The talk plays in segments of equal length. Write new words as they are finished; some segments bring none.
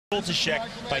Soltysek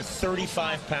by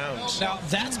 35 pounds. Now,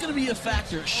 that's going to be a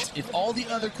factor. If all the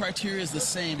other criteria is the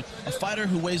same, a fighter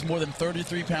who weighs more than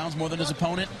 33 pounds more than his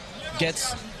opponent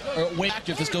gets weight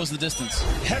if this goes the distance.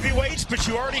 Heavyweights, but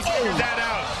you already figured that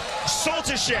out.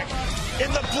 Soltysek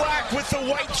in the black with the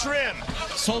white trim.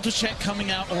 Soltysek coming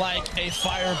out like a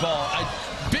fireball.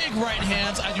 Big right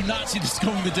hands. I do not see this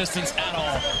going the distance at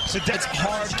all. So it's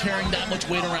hard carrying that much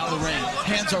weight around the ring.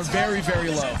 Hands are very, very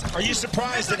low. Are you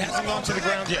surprised it hasn't gone to the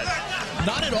ground yet?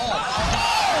 Not at all.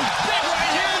 Oh, big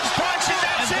right hands, punch, and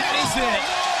that's it. That is it.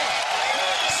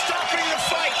 Stopping the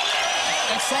fight.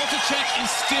 And Soltysek is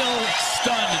still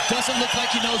stunned. It doesn't look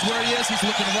like he knows where he is. He's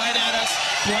looking right at us,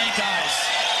 blank eyes.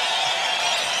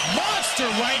 Monster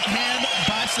right hand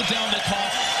by Sadelnikov.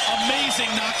 Amazing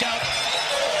knockout.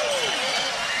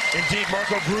 Indeed,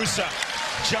 Marco Brusa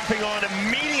jumping on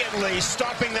immediately,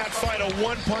 stopping that fight, a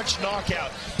one-punch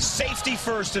knockout. Safety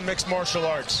first in mixed martial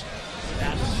arts.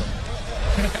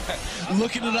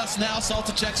 Looking at us now,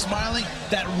 Soltysek smiling.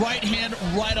 That right hand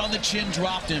right on the chin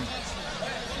dropped him.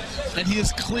 And he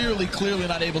is clearly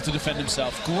not able to defend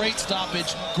himself. Great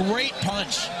stoppage, great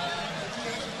punch.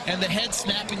 And the head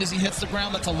snapping as he hits the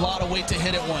ground, that's a lot of weight to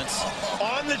hit at once.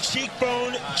 On the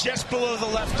cheekbone, just below the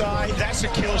left eye, that's a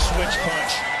kill switch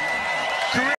punch.